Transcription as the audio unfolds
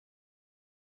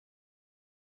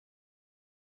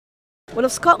One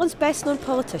of Scotland's best-known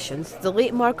politicians, the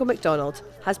late Margo MacDonald,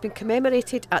 has been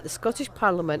commemorated at the Scottish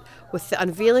Parliament with the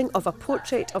unveiling of a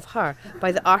portrait of her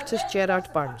by the artist Gerard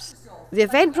Burns. The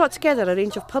event brought together a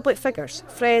range of public figures,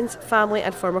 friends, family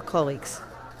and former colleagues,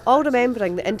 all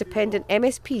remembering the independent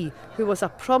MSP who was a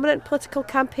prominent political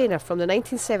campaigner from the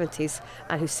 1970s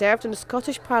and who served in the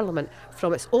Scottish Parliament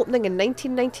from its opening in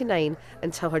 1999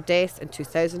 until her death in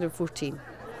 2014.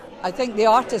 I think the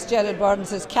artist Gerard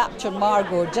Burns has captured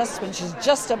Margo just when she's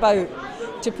just about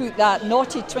to put that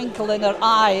naughty twinkle in her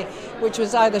eye, which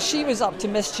was either she was up to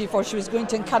mischief or she was going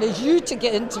to encourage you to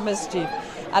get into mischief.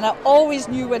 And I always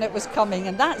knew when it was coming,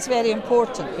 and that's very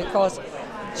important because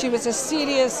she was a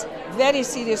serious, very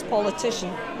serious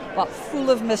politician, but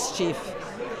full of mischief.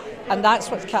 And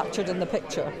that's what's captured in the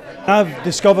picture. I've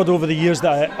discovered over the years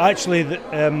that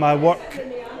my work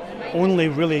only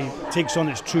really takes on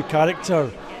its true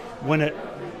character when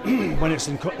it's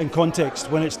in context,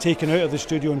 when it's taken out of the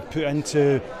studio and put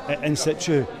into in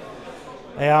situ.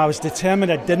 I was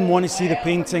determined I didn't want to see the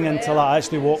painting until I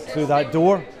actually walked through that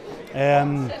door.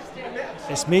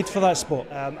 It's made for that spot,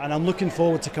 and I'm looking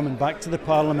forward to coming back to the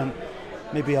Parliament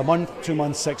maybe a month, 2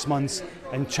 months, 6 months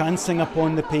and chancing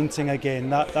upon the painting again.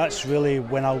 That's really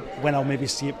when I'll maybe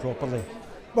see it properly.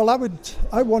 Well,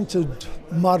 I wanted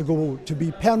Margo to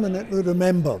be permanently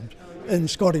remembered in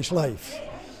Scottish life.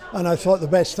 And I thought the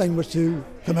best thing was to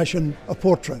commission a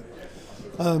portrait.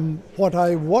 What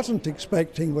I wasn't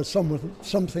expecting was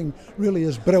something really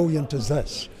as brilliant as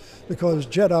this, because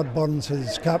Gerard Burns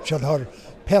has captured her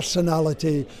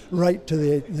personality right to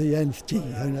the nth t,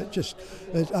 and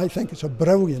I think it's a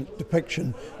brilliant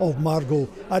depiction of Margo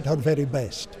at her very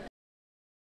best.